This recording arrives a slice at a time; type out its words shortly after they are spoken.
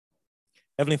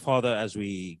Heavenly Father, as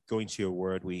we go into your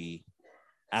word, we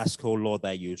ask, oh Lord,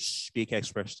 that you speak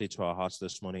expressly to our hearts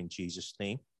this morning in Jesus'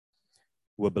 name.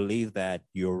 We believe that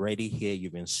you're already here,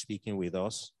 you've been speaking with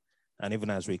us. And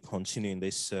even as we continue in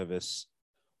this service,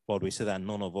 Lord, we say that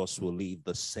none of us will leave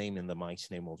the same in the mighty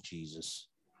name of Jesus.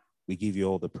 We give you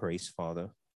all the praise,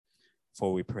 Father,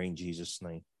 for we pray in Jesus'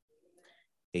 name.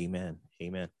 Amen.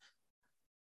 Amen.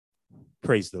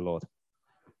 Praise the Lord.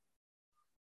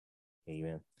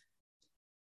 Amen.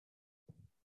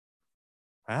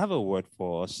 I have a word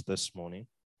for us this morning.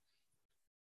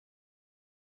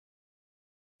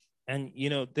 And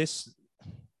this,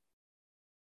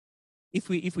 if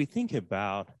we think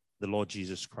about the Lord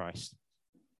Jesus Christ,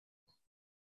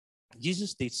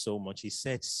 Jesus did so much. He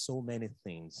said so many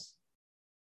things.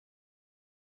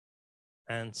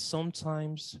 And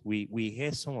sometimes we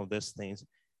hear some of these things.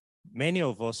 Many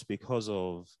of us, because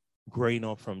of growing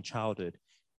up from childhood,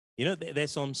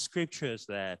 there's some scriptures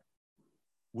that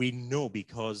we know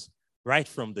because right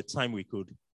from the time we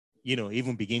could,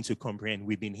 even begin to comprehend,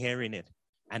 we've been hearing it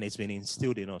and it's been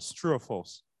instilled in us, true or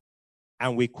false.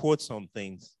 And we quote some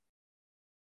things.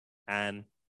 And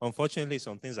unfortunately,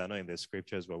 some things are not in the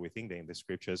scriptures, but we think they're in the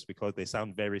scriptures because they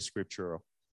sound very scriptural.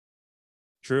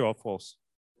 True or false?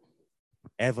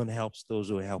 Heaven helps those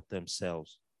who help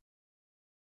themselves.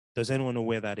 Does anyone know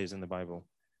where that is in the Bible?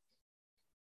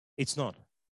 It's not.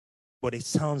 But it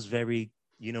sounds very,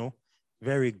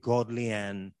 very godly,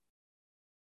 and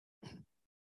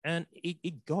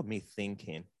it got me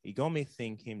thinking. It got me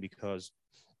thinking because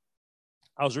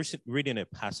I was reading a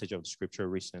passage of scripture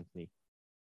recently,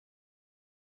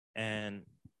 and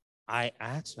I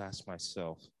had to ask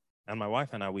myself, and my wife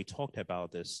and I, we talked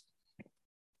about this.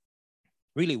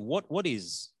 Really, what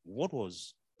was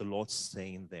the Lord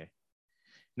saying there?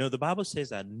 The Bible says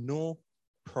that no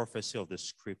prophecy of the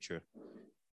scripture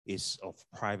is of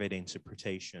private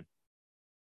interpretation.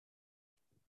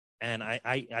 And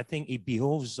I think it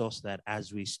behoves us that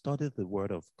as we study the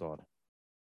word of God,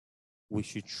 we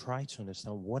should try to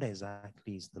understand what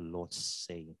exactly is the Lord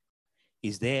saying.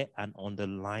 Is there an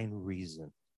underlying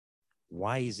reason?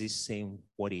 Why is he saying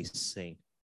what he's saying?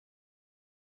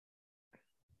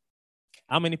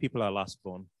 How many people are last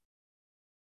born?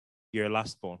 You're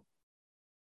last born.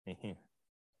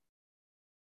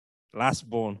 Last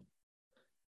born.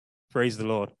 Praise the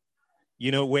Lord.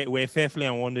 We're fearfully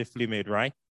and wonderfully made,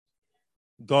 right?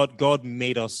 God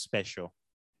made us special.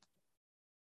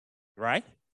 Right?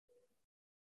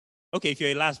 Okay, if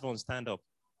you're a last born, stand up.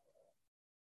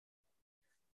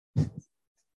 All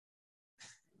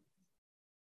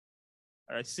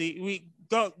right, see,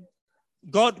 God,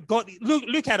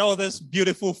 look at all these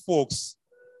beautiful folks.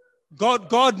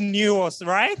 God knew us,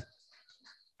 right?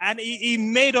 And he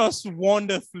made us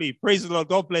wonderfully. Praise the Lord.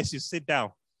 God bless you. Sit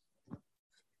down.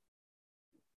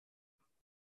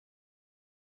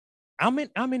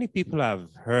 How many people have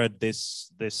heard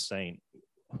this saying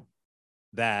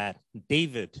that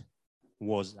David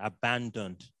was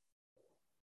abandoned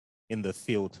in the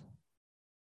field?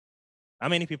 How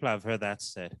many people have heard that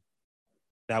said?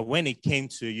 That when it came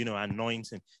to,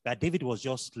 anointing, that David was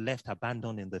just left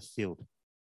abandoned in the field.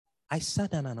 I sat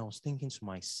down and I was thinking to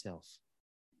myself,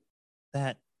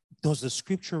 that does the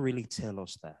scripture really tell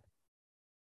us that?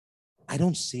 I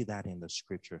don't see that in the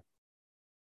scripture.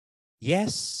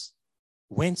 Yes,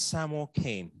 when Samuel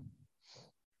came,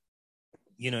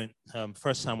 1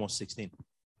 Samuel 16,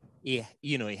 he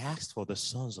asked for the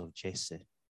sons of Jesse.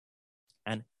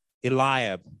 And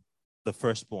Eliab, the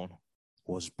firstborn,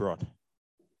 was brought.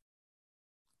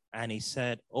 And he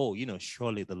said, oh,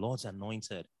 surely the Lord's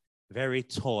anointed, very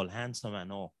tall, handsome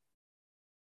and all.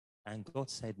 And God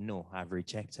said, no, I've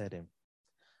rejected him.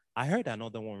 I heard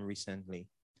another one recently,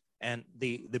 and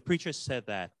the preacher said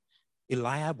that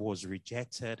Eliab was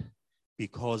rejected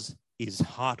because his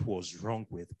heart was wrong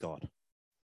with God.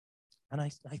 And I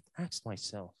asked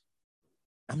myself,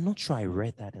 I'm not sure I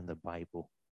read that in the Bible.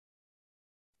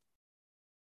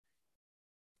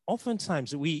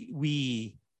 Oftentimes,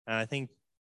 and I think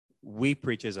we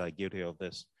preachers are guilty of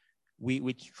this,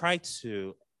 we try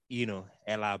to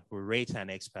elaborate and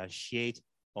expatiate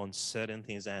on certain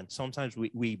things, and sometimes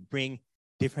we bring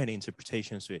different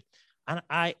interpretations to it. And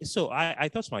I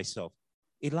thought to myself,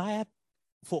 Eliab,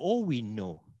 for all we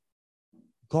know,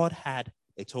 God had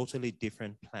a totally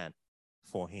different plan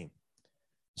for him.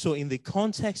 So in the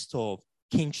context of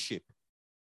kingship,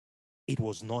 it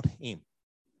was not him.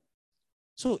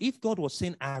 So if God was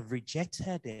saying, I've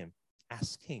rejected him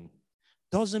as king,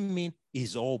 doesn't mean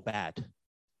he's all bad.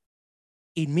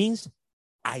 It means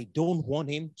I don't want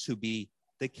him to be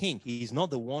the king. He's not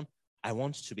the one I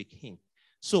want to be king.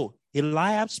 So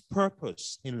Eliab's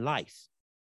purpose in life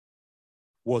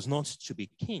was not to be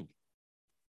king.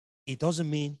 It doesn't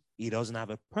mean he doesn't have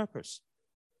a purpose.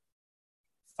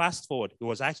 Fast forward, he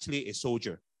was actually a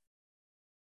soldier.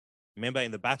 Remember,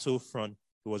 in the battlefront,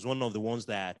 he was one of the ones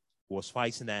that was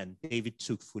fighting and David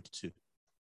took food to.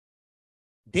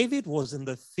 David was in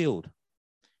the field.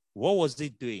 What was he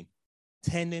doing?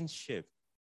 Tending sheep.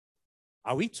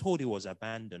 Are we told he was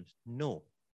abandoned? No.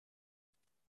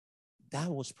 That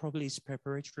was probably his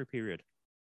preparatory period.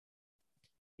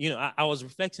 I was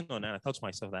reflecting on that, and I thought to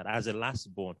myself that as a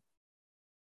last born,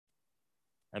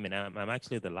 I'm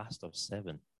actually the last of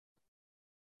 7.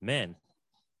 Man,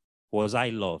 was I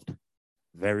loved?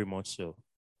 Very much so.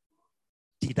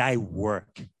 Did I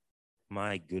work?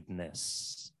 My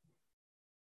goodness.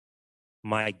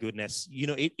 My goodness.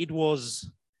 It was,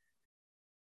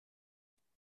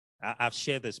 I've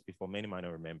shared this before. Many might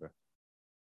not remember.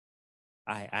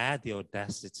 I had the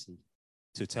audacity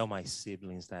to tell my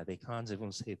siblings that they can't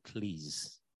even say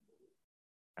please.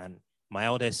 And my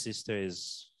eldest sister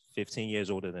is 15 years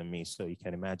older than me, so you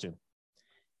can imagine.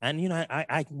 And,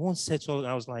 I once said to her,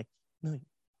 I was like, no,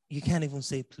 you can't even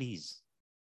say please.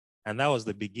 And that was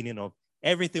the beginning of,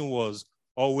 everything was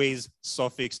always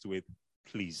suffixed with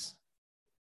please.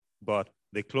 But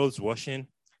the clothes washing,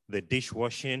 the dish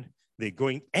washing, the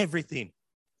going, everything.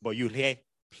 But you hear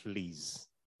please.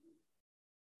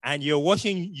 And you're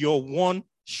washing your one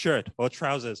shirt or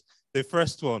trousers. The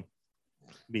first one,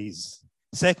 please.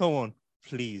 Second one,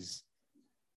 please.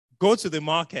 Go to the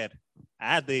market.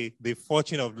 I had the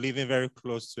fortune of living very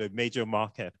close to a major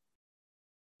market.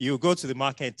 You go to the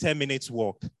market, 10 minutes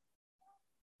walk.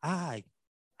 I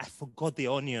forgot the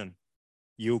onion.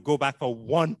 You go back for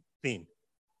one thing.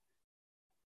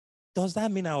 Does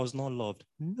that mean I was not loved?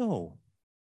 No.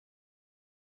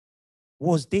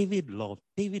 Was David loved?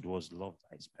 David was loved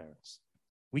by his parents.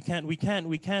 We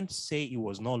can't say he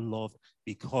was not loved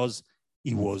because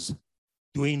he was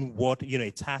doing what,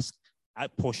 a task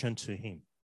apportioned to him.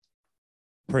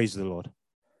 Praise the Lord.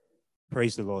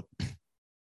 Praise the Lord.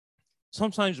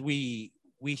 Sometimes we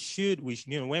should,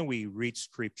 when we read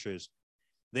scriptures,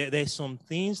 there's some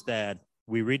things that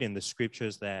we read in the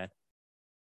scriptures that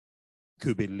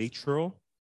could be literal.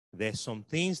 There's some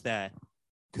things that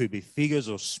could be figures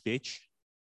of speech.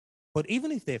 But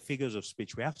even if they're figures of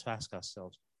speech, we have to ask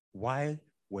ourselves, why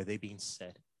were they being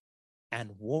said?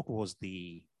 And what was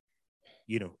the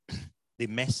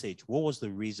message? What was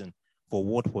the reason for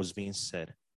what was being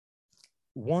said?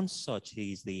 One such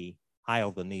is the eye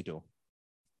of the needle.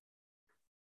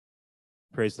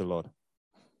 Praise the Lord.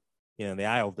 The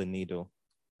eye of the needle.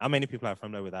 How many people are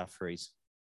familiar with that phrase?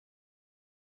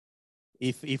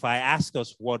 If I ask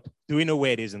us do we know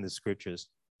where it is in the scriptures?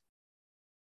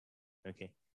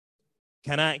 Okay.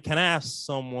 Can I ask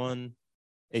someone,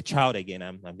 a child again,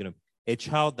 a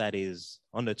child that is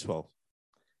under 12,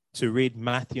 to read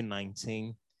Matthew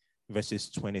 19,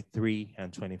 verses 23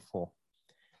 and 24.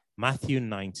 Matthew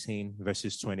 19,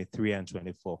 verses 23 and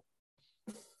 24.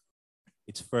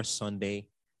 It's first Sunday.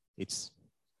 It's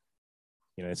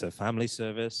a family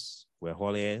service. We're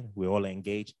all here. We're all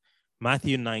engaged.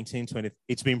 Matthew 19, 20.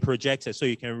 It's been projected, so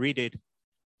you can read it.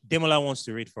 Demola wants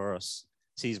to read for us.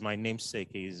 Sees my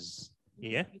namesake is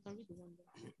here. You can read the one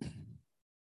there.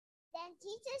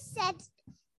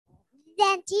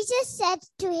 Then Jesus said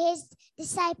to his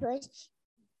disciples,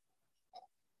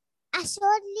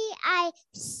 assuredly I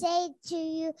say to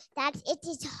you that it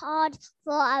is hard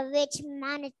for a rich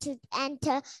man to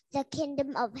enter the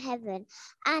kingdom of heaven.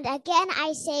 And again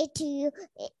I say to you,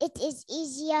 it is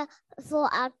easier for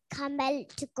a camel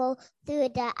to go through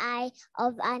the eye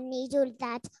of a needle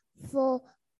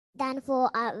than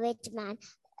for a rich man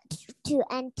to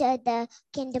enter the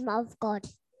kingdom of God.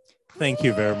 Thank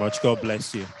you very much. God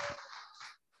bless you.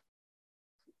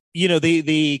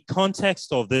 The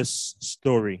context of this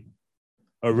story,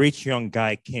 a rich young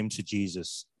guy came to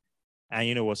Jesus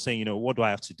and, was saying, what do I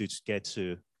have to do to get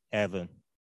to heaven?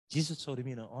 Jesus told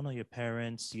him, honor your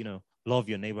parents, love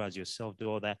your neighbor as yourself, do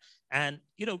all that. And,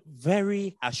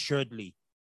 very assuredly,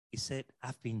 he said,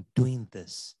 I've been doing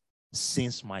this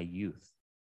since my youth.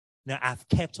 Now, I've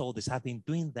kept all this. I've been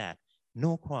doing that.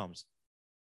 No qualms.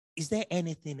 Is there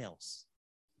anything else?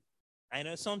 I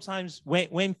know sometimes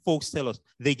when folks tell us,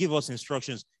 they give us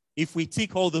instructions. If we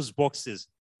tick all those boxes,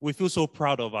 we feel so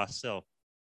proud of ourselves.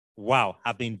 Wow,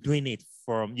 I've been doing it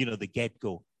from, the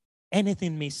get-go.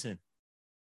 Anything missing?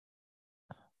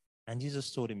 And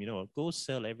Jesus told him, go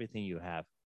sell everything you have.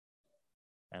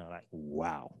 And I'm like,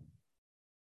 wow.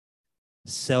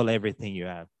 Sell everything you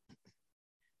have.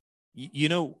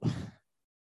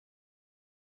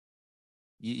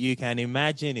 You can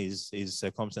imagine his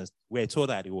circumstance. We're told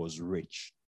that he was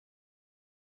rich.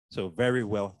 So very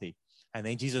wealthy. And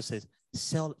then Jesus says,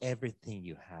 sell everything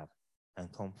you have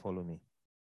and come follow me.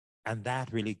 And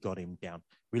that really got him down,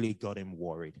 really got him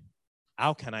worried.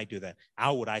 How can I do that?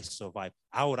 How would I survive?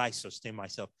 How would I sustain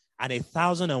myself? And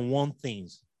 1,001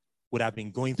 things would have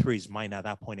been going through his mind at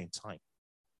that point in time.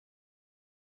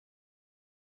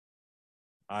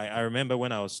 I remember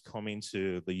when I was coming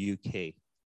to the UK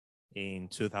in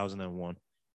 2001,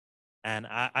 and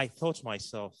I thought to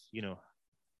myself,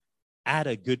 I had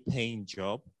a good paying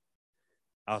job.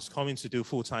 I was coming to do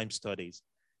full-time studies.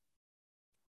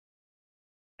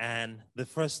 And the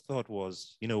first thought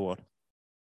was, you know what?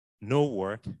 No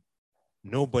work,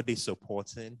 nobody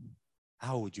supporting.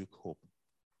 How would you cope?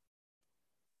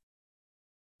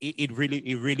 It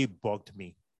really bugged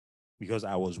me because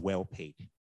I was well paid.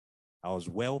 I was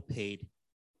well paid,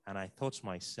 and I thought to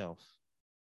myself,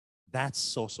 that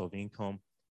source of income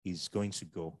is going to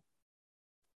go.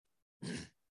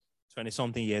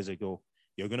 20-something years ago,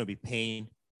 you're going to be paying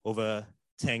over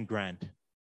 10 grand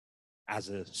as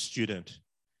a student.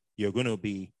 You're going to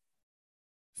be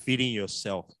feeding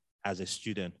yourself as a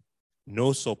student.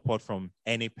 No support from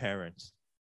any parents.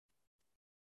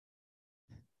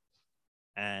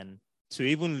 And to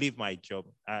even leave my job,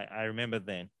 I remember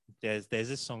then, there's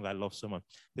this song I love so much,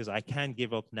 because I can't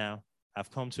give up now.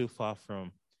 I've come too far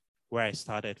from where I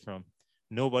started from.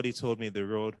 Nobody told me the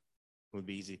road would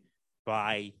be easy.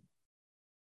 That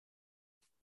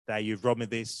you've brought me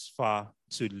this far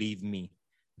to leave me.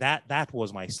 That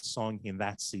was my song in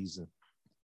that season.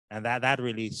 And that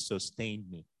really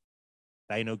sustained me.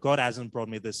 That, God hasn't brought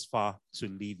me this far to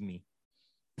leave me.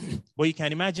 But you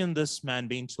can imagine this man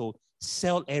being told,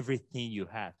 sell everything you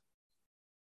have.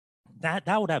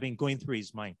 That would have been going through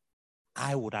his mind.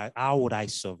 How would I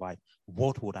survive?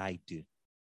 What would I do?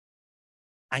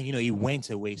 And, he went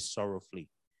away sorrowfully.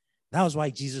 That was why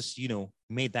Jesus,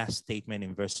 made that statement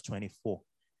in verse 24.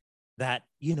 That,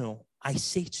 I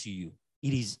say to you,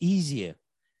 it is easier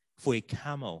for a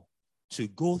camel to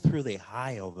go through the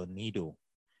eye of a needle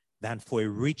than for a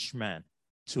rich man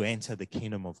to enter the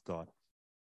kingdom of God.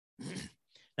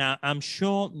 Now, I'm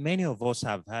sure many of us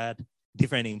have had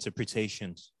different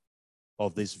interpretations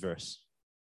of this verse.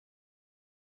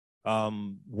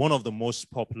 One of the most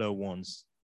popular ones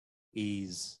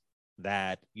is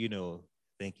that,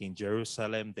 think in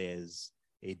Jerusalem, there's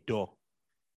a door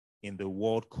in the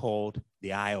world called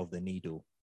the eye of the needle.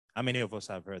 How many of us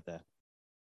have heard that?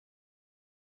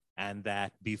 And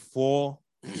that before,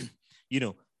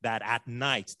 that at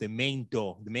night, the main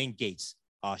gates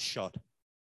are shut.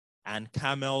 And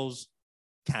camels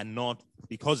cannot,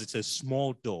 because it's a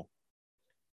small door,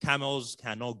 camels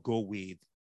cannot go with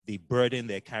the burden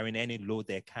they're carrying, any load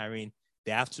they're carrying.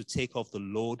 They have to take off the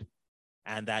load,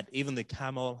 and that even the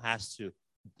camel has to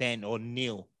bend or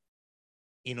kneel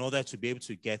in order to be able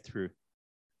to get through.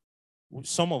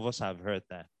 Some of us have heard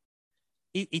that.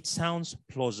 It sounds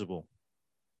plausible.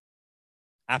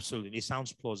 Absolutely, it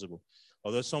sounds plausible.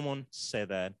 Although someone said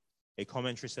that, a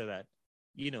commentary said that,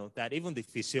 that even the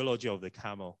physiology of the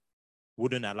camel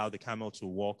wouldn't allow the camel to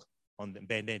walk on the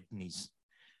bended knees.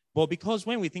 But because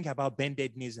when we think about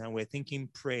bended knees and we're thinking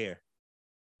prayer,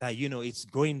 that, it's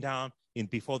going down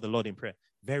before the Lord in prayer,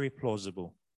 very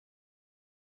plausible.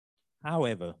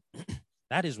 However,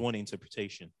 that is one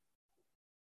interpretation.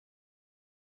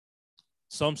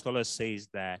 Some scholars say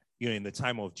that, in the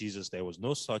time of Jesus, there was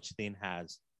no such thing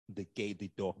as the gate, the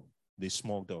door, the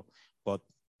small door. But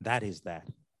that is that.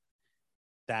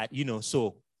 That,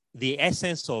 so the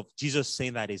essence of Jesus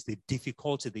saying that is the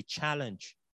difficulty, the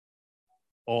challenge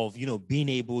of, being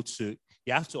able to,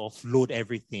 you have to offload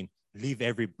everything, leave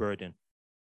every burden.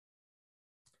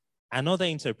 Another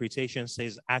interpretation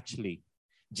says, actually,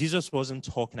 Jesus wasn't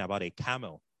talking about a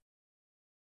camel,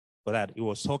 but that he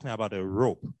was talking about a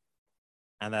rope.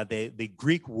 And that the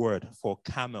Greek word for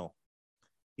camel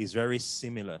is very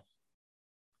similar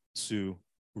to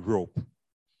rope.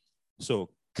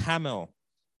 So camel,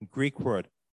 Greek word,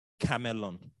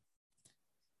 camelon.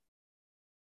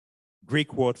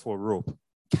 Greek word for rope,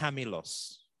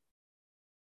 camelos.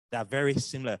 They're very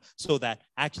similar. So that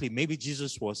actually maybe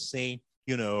Jesus was saying,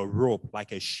 a rope,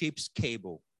 like a ship's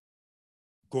cable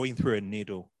going through a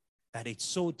needle, that it's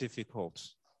so difficult.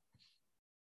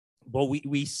 But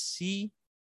we see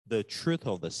the truth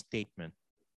of the statement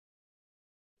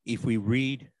if we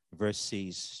read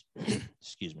verses,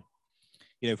 excuse me,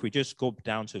 if we just go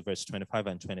down to verse 25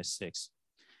 and 26,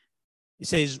 it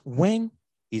says, when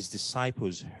his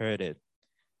disciples heard it,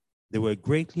 they were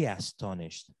greatly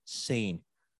astonished, saying,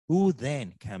 who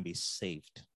then can be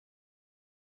saved?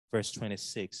 Verse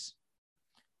 26,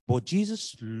 but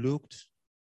Jesus looked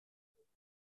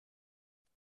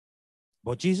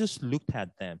But Jesus looked at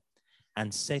them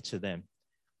and said to them,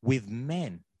 with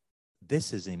men,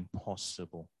 this is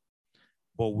impossible,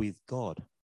 but with God,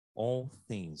 all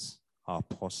things are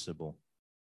possible.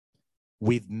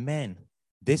 With men,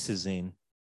 this is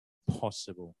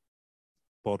impossible,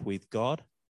 but with God,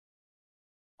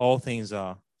 all things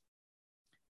are.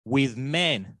 With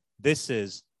men, this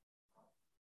is,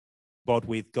 but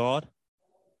with God.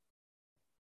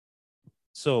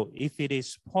 So if it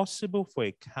is possible for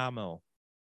a camel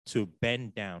to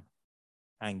bend down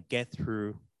and get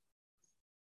through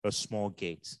a small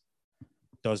gate,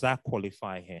 does that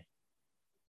qualify here?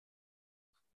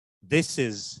 This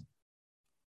is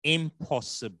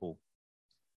impossible,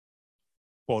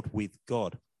 but with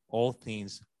God, all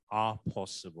things are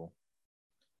possible.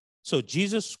 So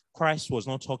Jesus Christ was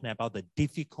not talking about the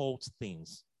difficult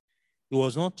things. He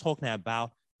was not talking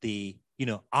about the,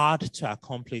 hard to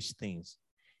accomplish things.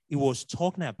 He was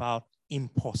talking about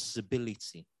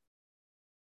impossibility.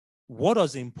 What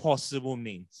does impossible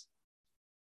mean?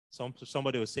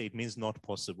 Somebody will say it means not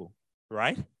possible,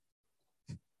 right?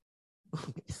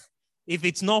 If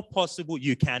it's not possible,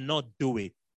 you cannot do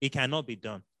it. It cannot be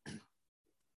done.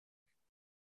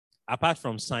 Apart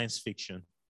from science fiction.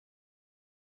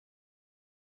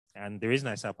 And the reason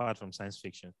I say apart from science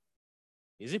fiction,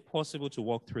 is it possible to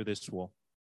walk through this wall?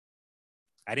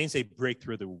 I didn't say break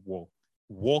through the wall.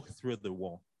 Walk through the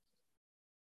wall.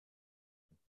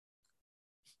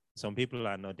 Some people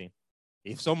are nodding.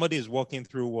 If somebody is walking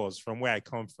through walls from where I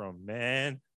come from,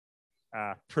 man,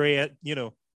 prayer,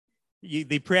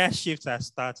 the prayer shift has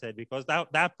started because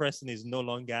that person is no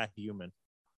longer human.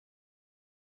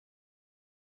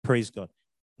 Praise God.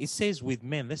 It says with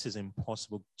men, this is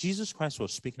impossible. Jesus Christ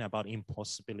was speaking about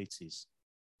impossibilities,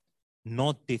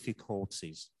 not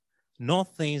difficulties,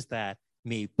 not things that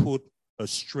may put a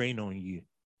strain on you,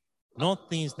 not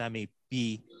things that may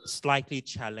be slightly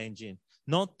challenging,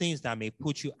 not things that may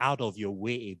put you out of your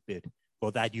way a bit,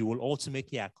 but that you will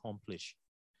ultimately accomplish.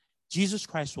 Jesus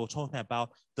Christ was talking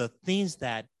about the things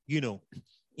that, in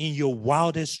your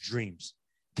wildest dreams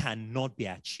cannot be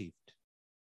achieved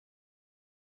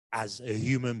as a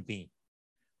human being.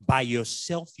 By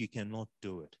yourself, you cannot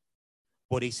do it.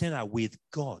 But he said that with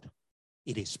God,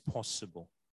 it is possible.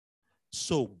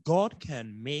 So God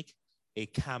can make a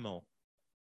camel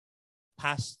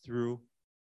pass through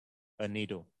a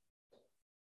needle.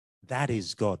 That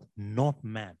is God, not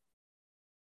man.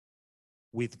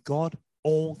 With God,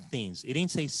 all things. It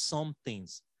didn't say some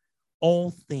things.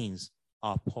 All things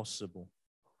are possible.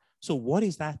 So what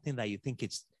is that thing that you think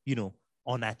it's,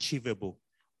 unachievable?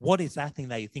 What is that thing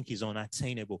that you think is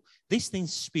unattainable? This thing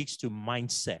speaks to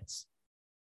mindsets.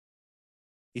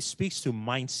 It speaks to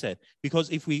mindset.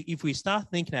 Because if we start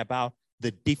thinking about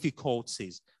the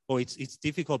difficulties, it's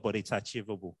difficult, but it's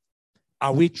achievable.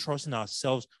 Are we trusting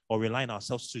ourselves or relying on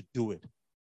ourselves to do it?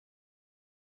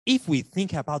 If we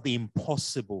think about the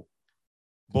impossible,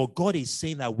 but God is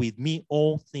saying that with me,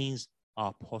 all things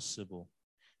are possible,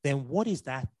 then what is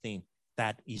that thing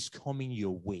that is coming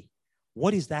your way?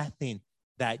 What is that thing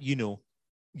that,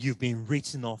 you've been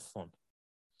written off on?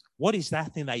 What is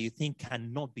that thing that you think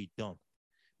cannot be done?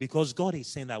 Because God is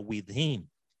saying that with him,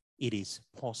 it is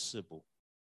possible.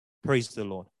 Praise the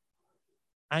Lord.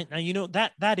 And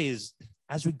that is,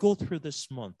 as we go through this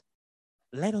month,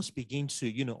 let us begin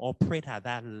to, operate at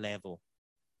that level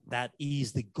that he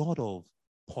is the God of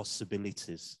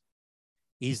possibilities.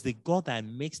 He is the God that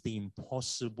makes the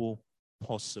impossible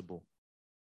possible.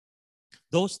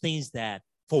 Those things that,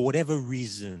 for whatever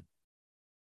reason,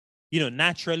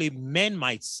 naturally, men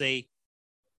might say,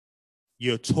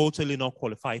 you're totally not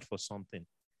qualified for something.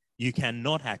 You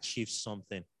cannot achieve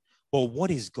something. But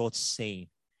what is God saying?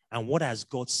 And what has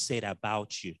God said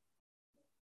about you?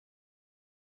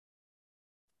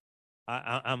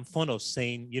 I'm fond of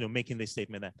saying, making this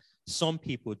statement that some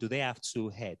people, do they have two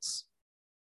heads?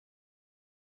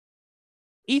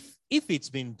 If it's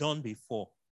been done before,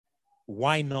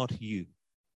 why not you?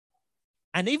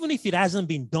 And even if it hasn't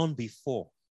been done before,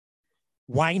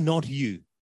 why not you?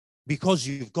 Because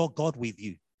you've got God with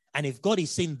you. And if God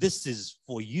is saying this is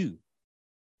for you,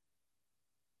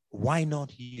 why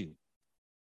not you?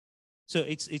 So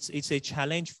it's a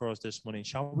challenge for us this morning.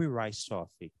 Shall we rise to our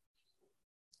feet?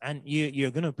 And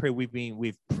you're going to pray.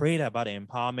 We've prayed about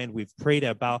empowerment. We've prayed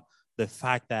about the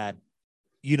fact that,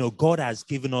 God has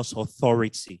given us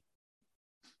authority.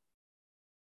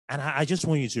 And I just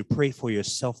want you to pray for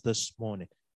yourself this morning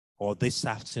or this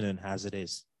afternoon as it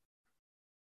is.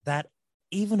 That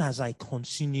even as I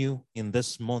continue in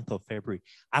this month of February,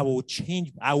 I will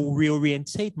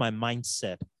reorientate my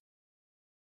mindset.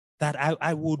 That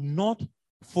I would not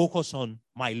focus on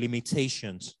my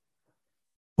limitations,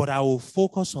 but I will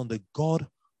focus on the God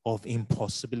of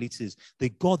impossibilities, the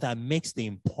God that makes the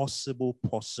impossible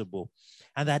possible.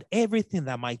 And that everything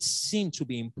that might seem to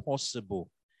be impossible,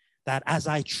 that as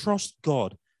I trust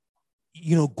God,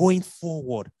 going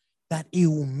forward, that He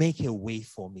will make a way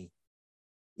for me.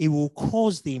 It will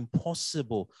cause the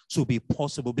impossible to be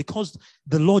possible, because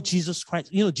the Lord Jesus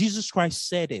Christ, Jesus Christ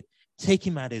said it. Take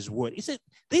Him at His word. He said,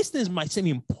 these things might seem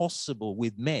impossible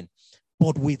with men,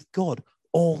 but with God,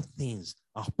 all things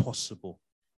are possible.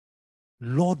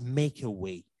 Lord, make a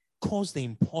way. Cause the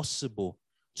impossible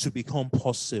to become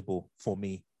possible for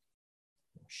me.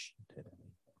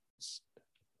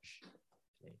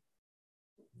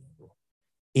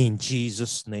 In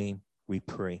Jesus' name we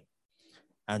pray.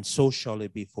 And so shall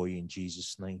it be for you in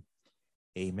Jesus' name.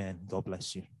 Amen. God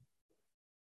bless you.